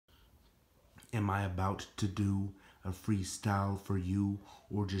Am I about to do a freestyle for you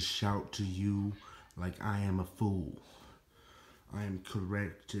or just shout to you like I am a fool? I am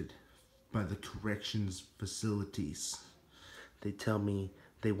corrected by the corrections facilities. They tell me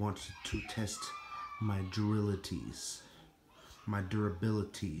they want to test my durabilities, my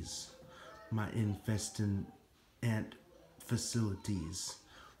durabilities, my infestant ant facilities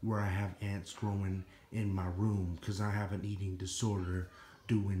where I have ants growing in my room because I have an eating disorder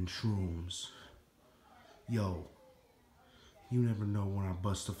doing shrooms. Yo, you never know when I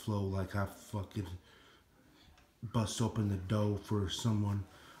bust a flow like I fucking bust open the dough for someone,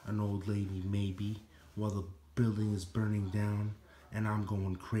 an old lady maybe, while the building is burning down and I'm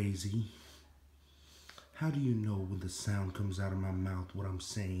going crazy. How do you know when the sound comes out of my mouth what I'm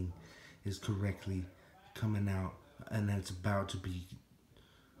saying is correctly coming out and that it's about to be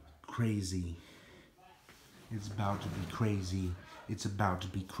crazy? It's about to be crazy. It's about to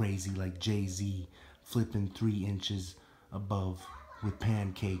be crazy like Jay-Z flipping 3 inches above with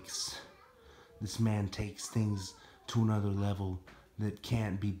pancakes. This man takes things to another level that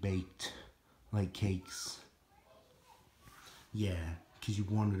can't be baked like cakes. Yeah, because you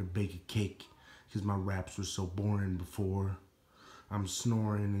wanted to bake a cake because my raps were so boring before. I'm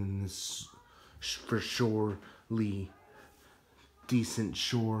snoring in this for surely decent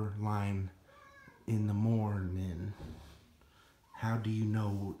shoreline in the morning. How do you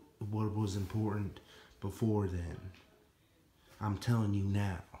know what was important before then? I'm telling you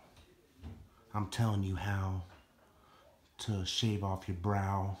now. I'm telling you how to shave off your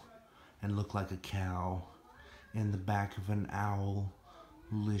brow and look like a cow in the back of an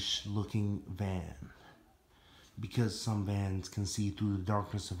owlish looking van. Because some vans can see through the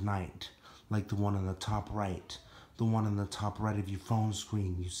darkness of night, like the one on the top right. The one on the top right of your phone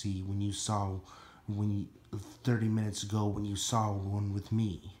screen, you see, when you 30 minutes ago when you saw one with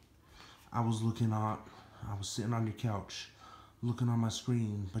me. I was sitting on your couch, looking on my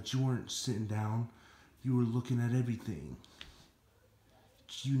screen, but you weren't sitting down. You were looking at everything.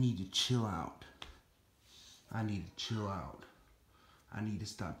 You need to chill out. I need to chill out. I need to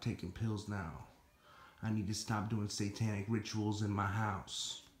stop taking pills now. I need to stop doing satanic rituals in my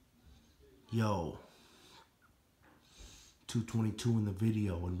house. Yo, 222 in the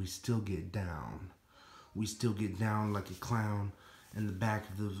video and we still get down. We still get down like a clown in the back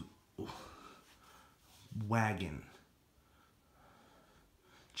of the wagon.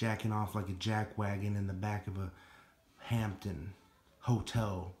 Jacking off like a jack wagon in the back of a Hampton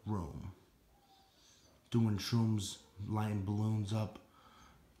hotel room. Doing shrooms, lighting balloons up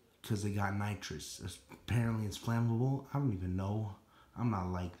because they got nitrous. Apparently it's flammable. I don't even know. I'm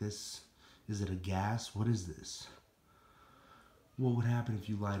not like this. Is it a gas? What is this? What would happen if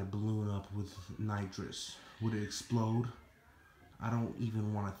you light a balloon up with nitrous? Would it explode? I don't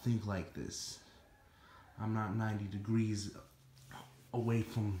even want to think like this. I'm not 90 degrees away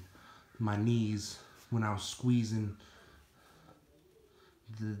from my knees when I was squeezing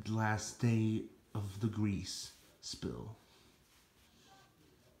the last day of the grease spill.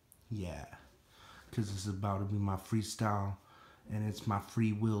 Yeah, because it's about to be my freestyle and it's my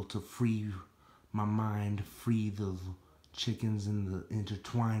free will to free my mind, free the chickens and the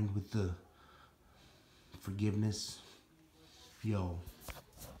intertwined with the forgiveness. Yo,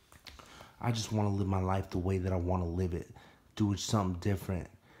 I just want to live my life the way that I want to live it. Do something different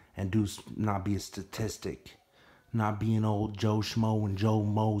and not be a statistic. Not be an old Joe Schmo in Joe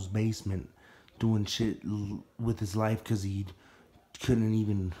Mo's basement doing shit with his life because he couldn't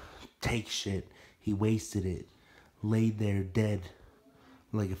even take shit. He wasted it. Laid there dead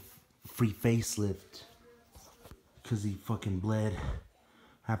like a free facelift because he fucking bled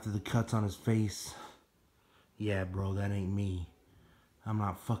after the cuts on his face. Yeah, bro, that ain't me. I'm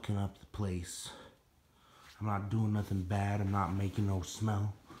not fucking up the place. I'm not doing nothing bad. I'm not making no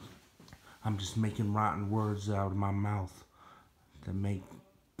smell. I'm just making rotten words out of my mouth that make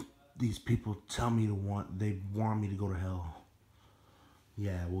these people tell me they want me to go to hell.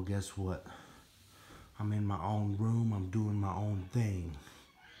 Yeah, well, guess what? I'm in my own room. I'm doing my own thing.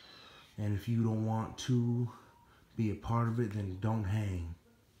 And if you don't want to be a part of it, then don't hang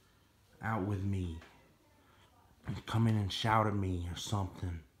out with me. Come in and shout at me or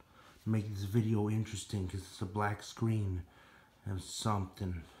something. Make this video interesting because it's a black screen and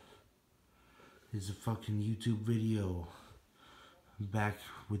something. It's a fucking YouTube video back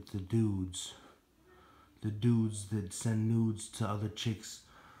with the dudes. The dudes that send nudes to other chicks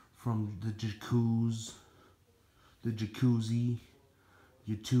from the jacuzzi.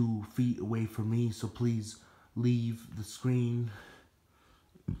 You're 2 feet away from me, so please leave the screen.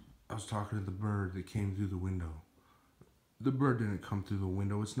 I was talking to the bird that came through the window. The bird didn't come through the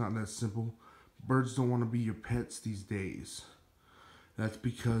window. It's not that simple. Birds don't want to be your pets these days. That's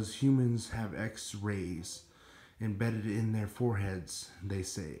because humans have X-rays embedded in their foreheads, they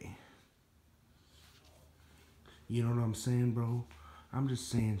say. You know what I'm saying, bro? I'm just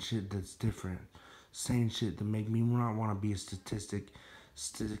saying shit that's different. Saying shit that make me not want to be a statistic.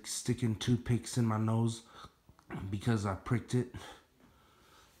 Sticking toothpicks in my nose because I pricked it.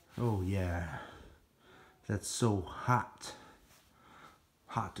 Oh, yeah. That's so hot.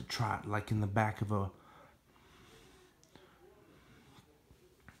 Hot to trot, like in the back of a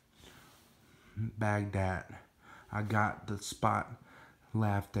Baghdad. I got the spot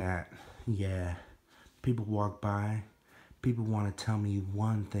laughed at. Yeah. People walk by. People want to tell me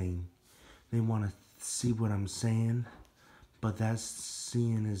one thing. They want to see what I'm saying. But that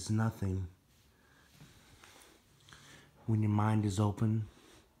seeing is nothing. When your mind is open,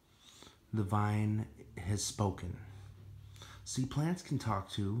 the vine has spoken. See, plants can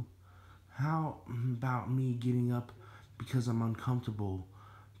talk too. How about me getting up because I'm uncomfortable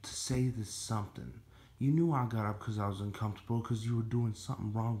to say this something? You knew I got up because I was uncomfortable because you were doing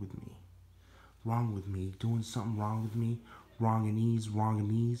something wrong with me. Wrong with me. Doing something wrong with me. Wrong in ease, wrong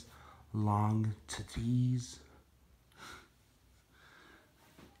in ease. Long to tease.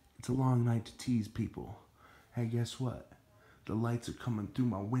 It's a long night to tease people. Hey, guess what? The lights are coming through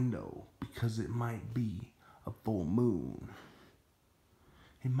my window because it might be a full moon.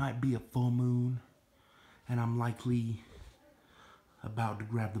 It might be a full moon, and I'm likely about to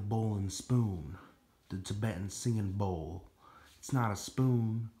grab the bowl and spoon, the Tibetan singing bowl. It's not a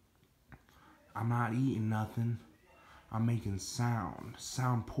spoon. I'm not eating nothing. I'm making sound.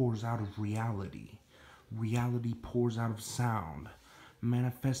 Sound pours out of reality. Reality pours out of sound.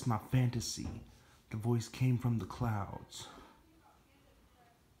 Manifest my fantasy. The voice came from the clouds.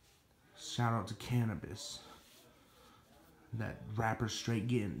 Shout out to Cannabis. That rapper straight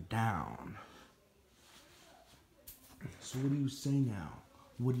getting down. So what do you say now?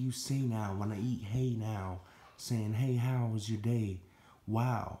 What do you say now when I eat hay now? Saying, hey, how was your day?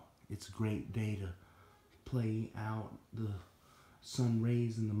 Wow, it's a great day to play out the sun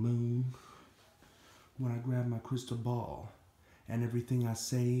rays and the moon. When I grab my crystal ball and everything I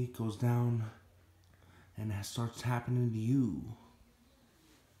say goes down and that starts happening to you.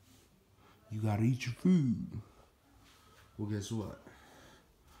 You gotta eat your food. Well, guess what?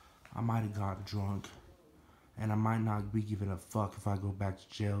 I might have got drunk, and I might not be giving a fuck if I go back to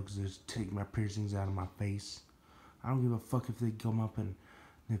jail because they're taking my piercings out of my face. I don't give a fuck if they come up and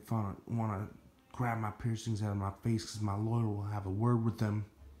they want to grab my piercings out of my face because my lawyer will have a word with them.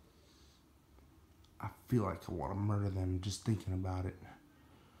 I feel like I want to murder them just thinking about it.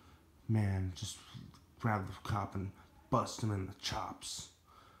 Man, just grab the cop and bust him in the chops.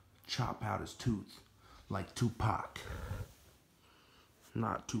 Chop out his tooth like Tupac.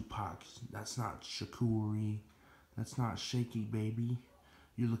 Not Tupac. That's not Shakuri. That's not Shaky Baby.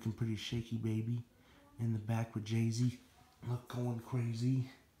 You're looking pretty shaky, baby. In the back with Jay-Z. Look, going crazy.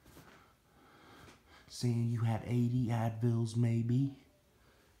 Saying you had 80 Advils, maybe.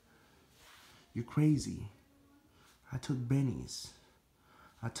 You're crazy. I took bennies.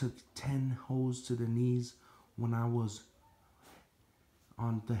 I took 10 hoes to the knees when I was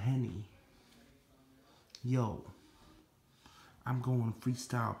on the Henny. Yo, I'm going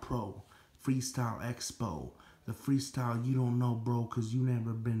Freestyle Pro, Freestyle Expo, the freestyle you don't know, bro, cause you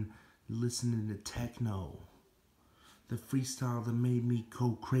never been listening to techno. The freestyle that made me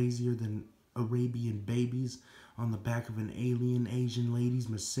go crazier than Arabian babies on the back of an alien Asian lady's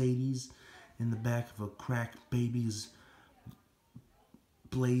Mercedes, in the back of a crack baby's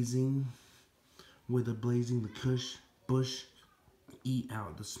blazing, where they're blazing the kush bush, eat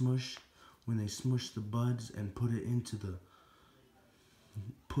out the smush, when they smush the buds and push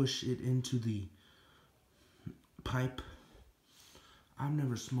it into the pipe. I've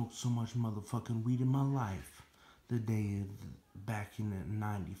never smoked so much motherfucking weed in my life. The day back in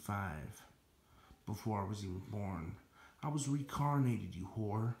 95, before I was even born. I was reincarnated, you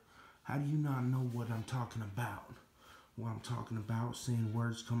whore. How do you not know what I'm talking about? What I'm talking about, saying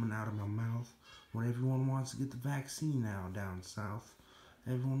words coming out of my mouth when everyone wants to get the vaccine now down south.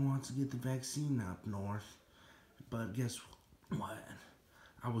 Everyone wants to get the vaccine up north. But guess what?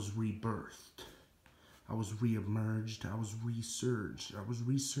 I was rebirthed. I was re-emerged. I was resurged. I was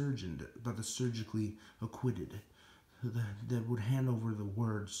resurgent by the surgically acquitted that would hand over the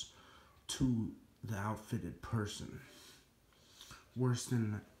words to the outfitted person. Worse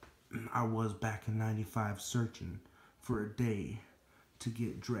than I was back in 95 searching for a day to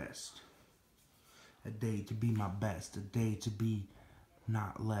get dressed. A day to be my best. A day to be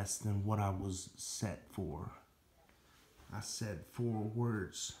not less than what I was set for. I said 4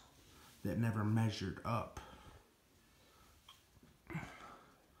 words that never measured up.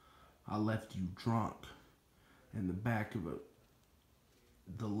 I left you drunk in the back of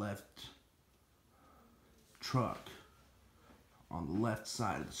the left truck on the left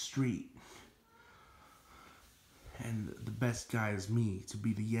side of the street. And the best guy is me, to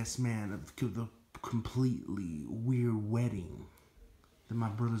be the yes man of the completely weird wedding that my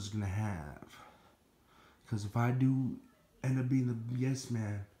brother's gonna have. Because if I do end up being the yes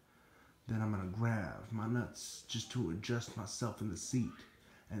man, then I'm gonna grab my nuts just to adjust myself in the seat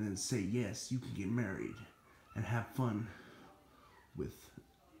and then say, yes, you can get married and have fun with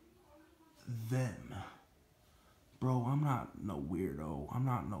them. Bro, I'm not no weirdo. I'm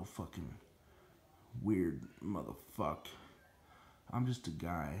not no fucking weird motherfucker. I'm just a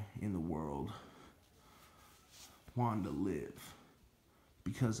guy in the world wanting to live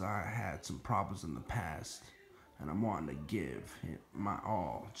because I had some problems in the past and I'm wanting to give it my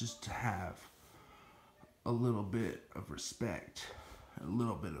all just to have a little bit of respect, a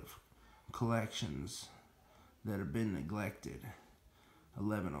little bit of collections that have been neglected.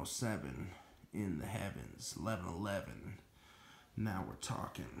 1107 in the heavens, 1111. Now we're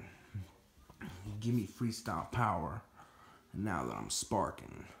talking. Give me freestyle power. And now that I'm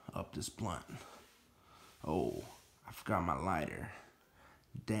sparking up this blunt. Oh, I forgot my lighter.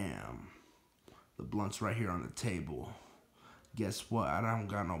 Damn. The blunt's right here on the table. Guess what? I don't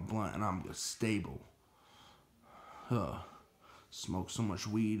got no blunt and I'm just stable. Smoke so much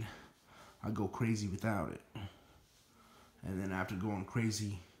weed, I go crazy without it. And then after going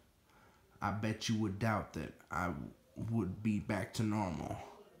crazy, I bet you would doubt that I would be back to normal.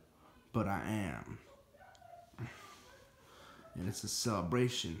 But I am. And it's a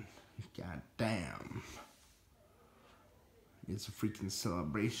celebration. God damn. It's a freaking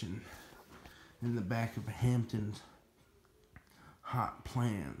celebration. In the back of Hampton's Hot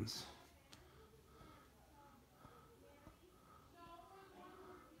Plans.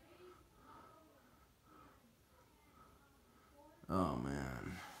 Oh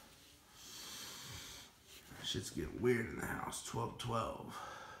man. Shit's getting weird in the house. 12-12.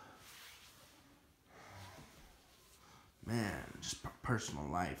 Man, just personal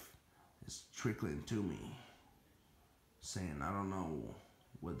life is trickling to me. Saying I don't know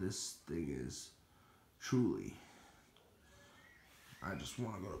what this thing is truly. I just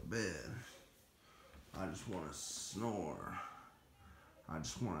want to go to bed. I just want to snore. I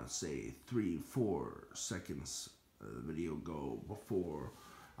just want to say 3-4 seconds of the video go before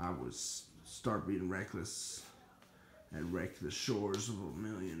I was start being reckless and wreck the shores of a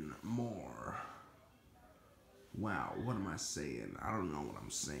million more. Wow, what am I saying? I don't know what I'm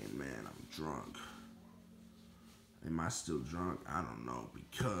saying, man. I'm drunk. Am I still drunk? I don't know.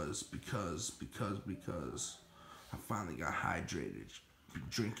 Because I finally got hydrated.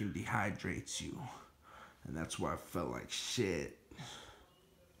 Drinking dehydrates you. And that's why I felt like shit.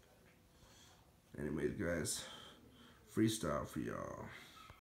 Anyways, guys, freestyle for y'all.